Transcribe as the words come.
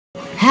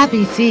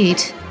Happy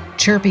feet,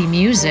 chirpy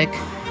music,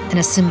 and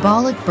a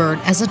symbolic bird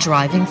as a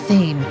driving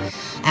theme.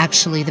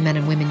 Actually, the men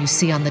and women you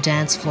see on the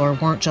dance floor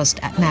weren't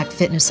just at Mac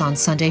Fitness on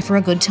Sunday for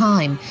a good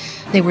time.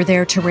 They were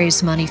there to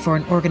raise money for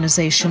an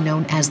organization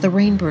known as the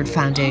Rainbird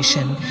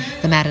Foundation.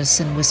 The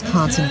Madison,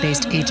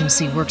 Wisconsin-based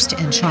agency works to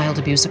end child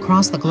abuse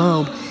across the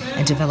globe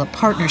and develop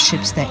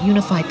partnerships that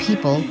unify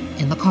people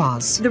in the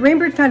cause. The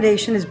Rainbird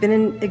Foundation has been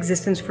in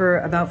existence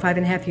for about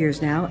 5.5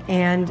 years now,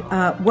 and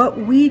what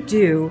we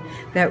do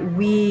that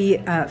we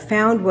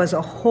found was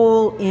a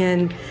hole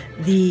in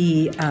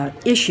the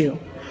issue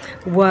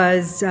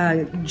was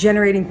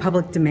generating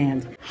public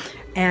demand.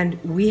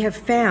 And we have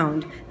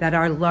found that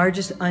our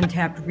largest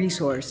untapped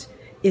resource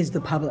is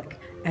the public.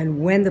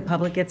 And when the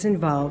public gets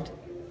involved,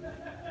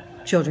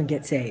 children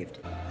get saved.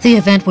 The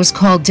event was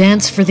called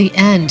Dance for the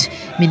End,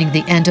 meaning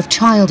the end of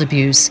child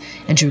abuse,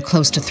 and drew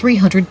close to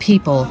 300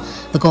 people.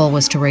 The goal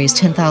was to raise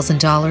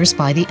 $10,000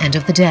 by the end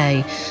of the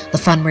day. The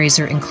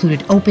fundraiser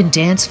included open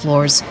dance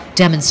floors,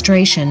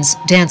 demonstrations,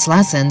 dance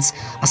lessons,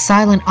 a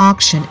silent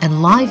auction,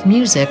 and live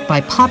music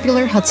by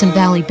popular Hudson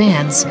Valley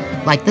bands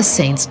like the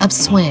Saints of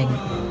Swing.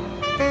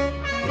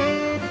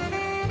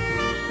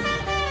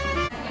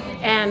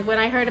 And when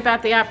I heard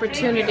about the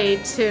opportunity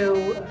to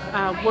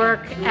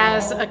work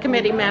as a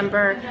committee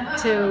member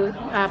to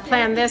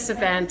plan this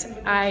event,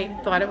 I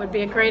thought it would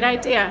be a great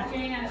idea.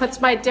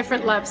 Puts my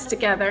different loves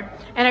together,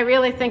 and I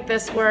really think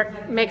this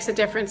work makes a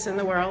difference in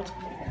the world.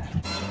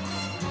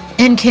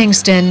 In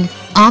Kingston,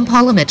 I'm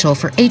Paula Mitchell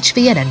for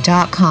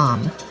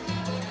HVNN.com.